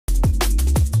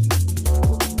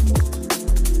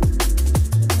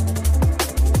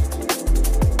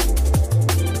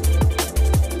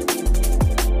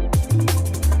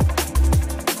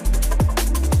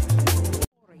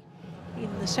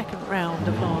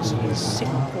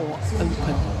Singapore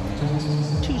Open.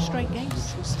 2 straight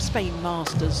games. Spain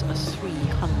Masters, a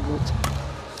 300.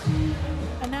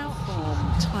 And now from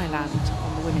Thailand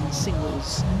on the women's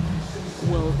singles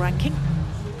world ranking.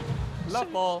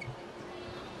 Love ball.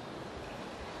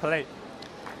 Play.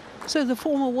 So the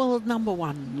former world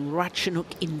 #1,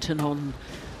 Rachanuck Intanon,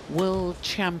 world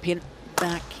champion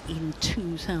back in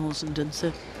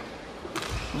 2007.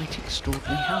 Quite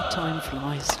extraordinary how time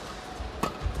flies.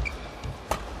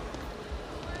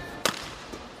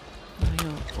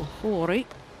 Ohori.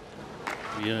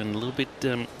 Yeah, and a little bit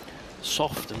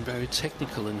soft and very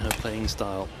technical in her playing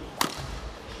style.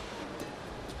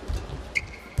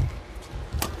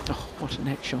 Oh, what a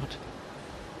net shot.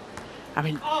 I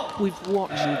mean, we've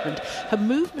watched movement. Her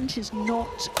movement is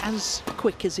not as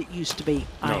quick as it used to be,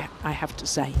 no. I have to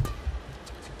say.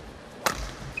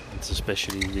 It's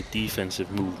especially the defensive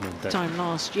movement. That Time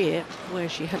last year where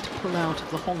she had to pull out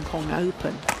of the Hong Kong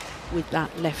Open with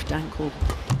that left ankle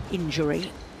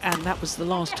injury, and that was the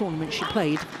last tournament she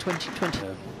played, 2020.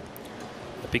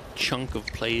 A big chunk of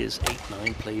players,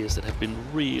 8-9 players that have been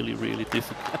really, really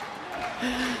difficult.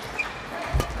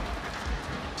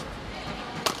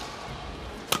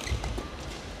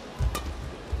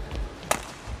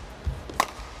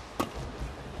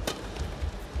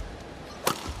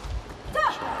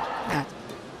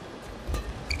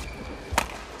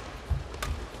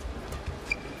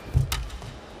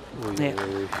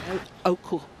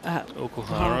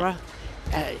 Okuhara.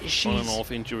 She's on and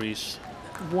off injuries.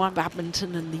 Won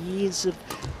badminton and the years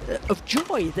of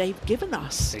joy they've given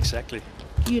us. Exactly.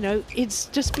 You know, it's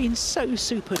just been so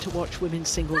super to watch women's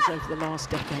singles over the last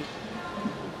decade.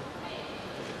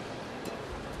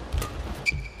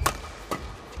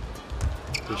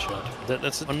 Good shot.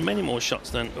 That's on many more shots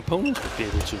than opponents would be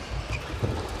able to.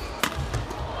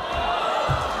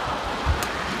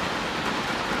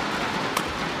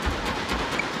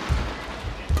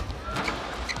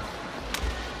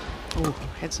 Oh,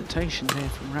 hesitation there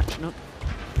from Rachanuck.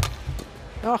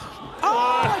 Oh,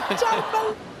 I don't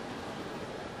know.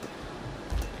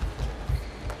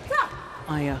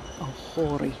 Aya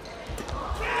Ohori.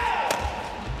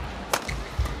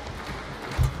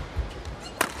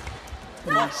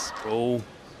 Nice. Grow,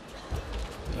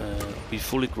 be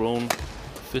fully grown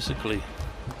physically.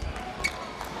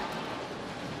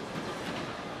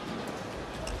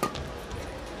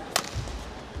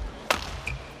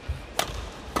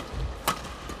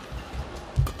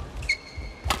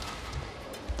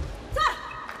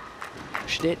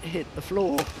 It hit the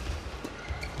floor.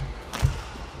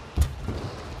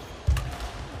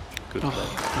 Good play.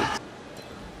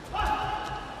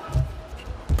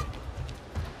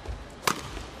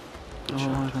 Good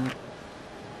shot.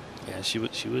 Yeah, she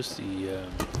was the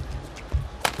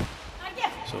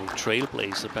sort of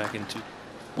trailblazer back into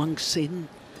Wang Xin,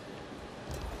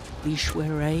 Li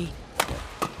Shuirei. Yeah.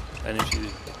 And if you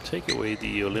take away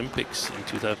the Olympics in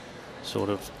 2000, sort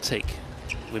of take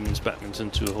women's badminton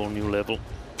to a whole new level.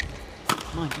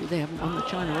 Mind you, they haven't won the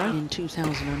China Open in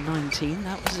 2019.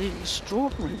 That was an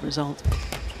extraordinary result.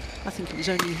 I think it was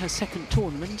only her 2nd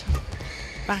tournament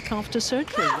back after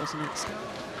surgery, wasn't it?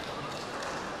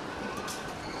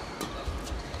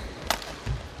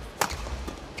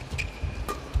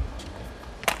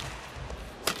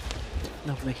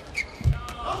 Lovely.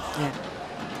 Yeah.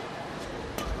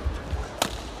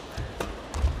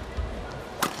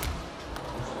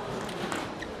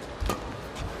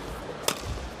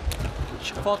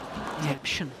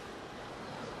 Option.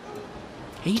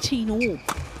 18 all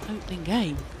opening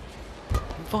game.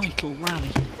 Vital rally.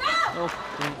 Oh,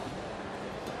 yeah.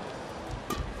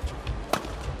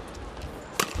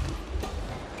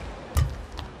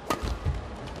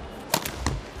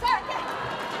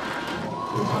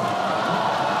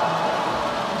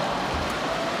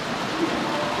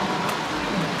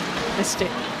 Missed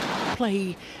it.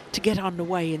 Play to get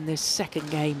underway in this 2nd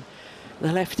game.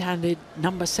 The left-handed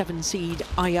 #7 seed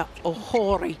Aya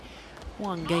Ohori,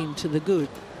 1 game to the good.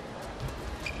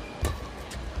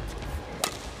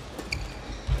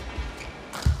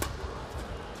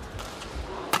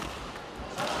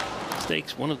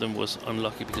 Mistakes. One of them was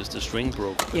unlucky because the string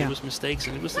broke. Yeah. It was mistakes,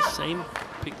 and it was the same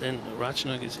pick. Then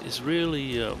Rachanuck is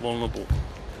really vulnerable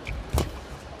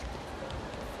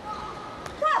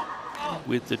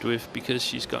with the drift because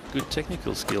she's got good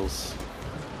technical skills.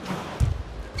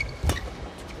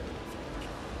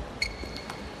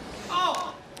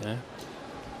 Yeah.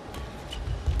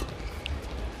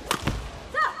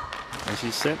 As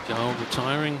he said, Zhao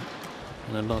retiring,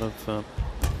 and a lot of sort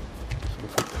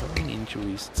of recurring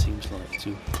injuries, it seems like,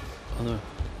 to other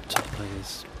top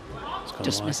players.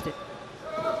 Just missed it.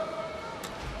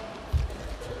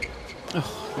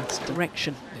 Oh, that's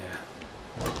direction. Yeah.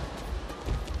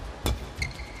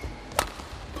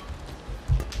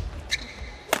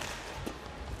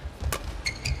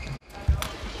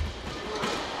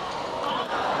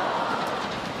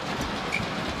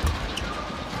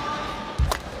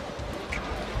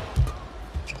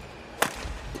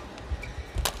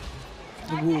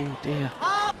 Oh dear.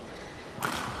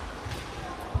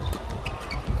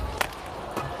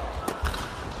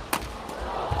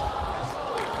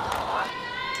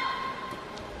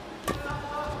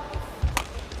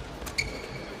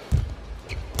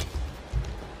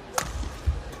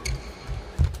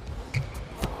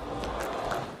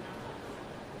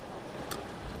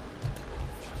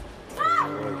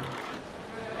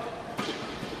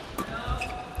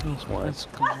 Oh, that's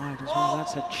gone wide as well.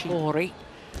 That's a Chori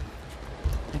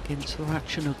against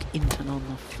Racha Nook, Intanon,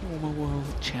 the former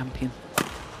world champion.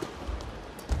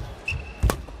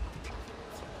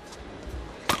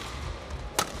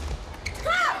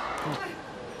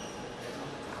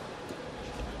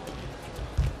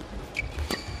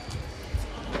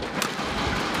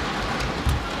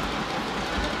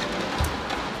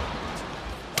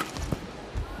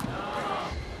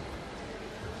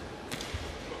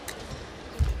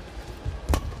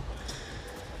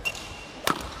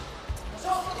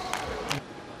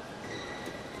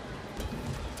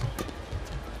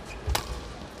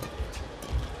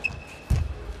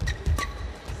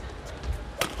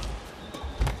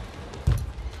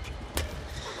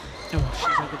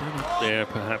 There,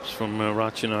 perhaps from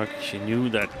Racha Nook, she knew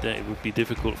that it would be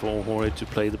difficult for Hore to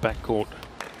play the backcourt.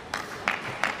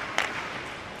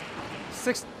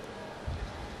 6.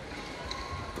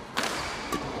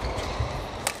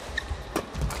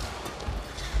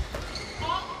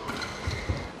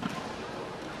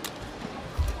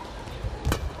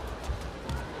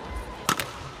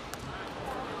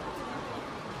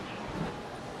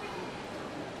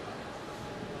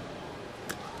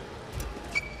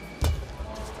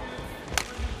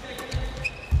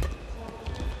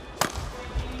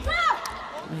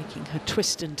 Making her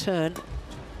twist and turn.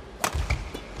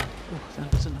 Oh,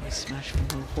 that was a nice smash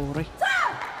from Hore.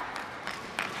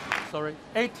 Sorry.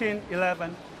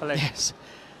 18-11. Play. Yes.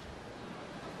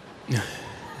 The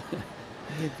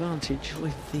advantage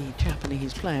with the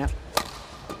Japanese player.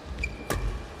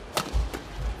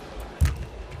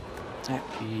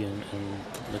 She and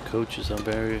the coaches are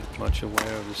very much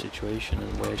aware of the situation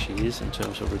and where she is in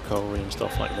terms of recovery and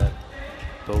stuff like that.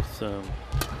 Both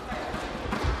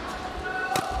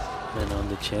men on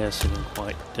the chair sitting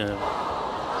quite